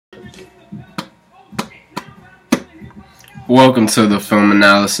Welcome to the film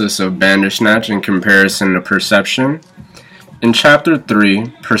analysis of Bandersnatch in comparison to perception. In Chapter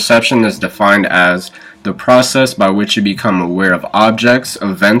 3, perception is defined as the process by which you become aware of objects,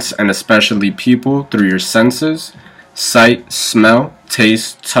 events, and especially people through your senses, sight, smell,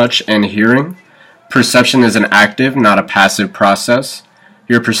 taste, touch, and hearing. Perception is an active, not a passive process.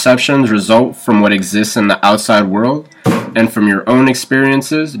 Your perceptions result from what exists in the outside world and from your own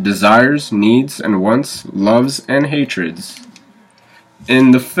experiences, desires, needs and wants, loves, and hatreds.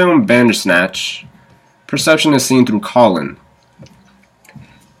 In the film Bandersnatch, perception is seen through Colin.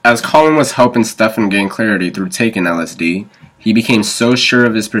 As Colin was helping Stefan gain clarity through taking LSD, he became so sure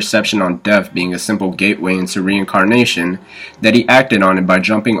of his perception on death being a simple gateway into reincarnation that he acted on it by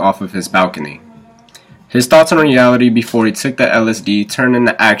jumping off of his balcony. His thoughts on reality before he took the LSD turned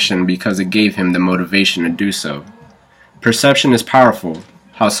into action because it gave him the motivation to do so. Perception is powerful.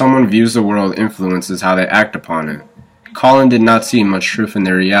 How someone views the world influences how they act upon it. Colin did not see much truth in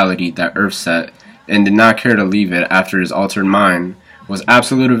the reality that Earth set and did not care to leave it after his altered mind was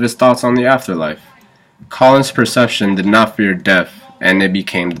absolute of his thoughts on the afterlife. Colin's perception did not fear death, and it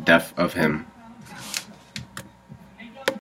became the death of him.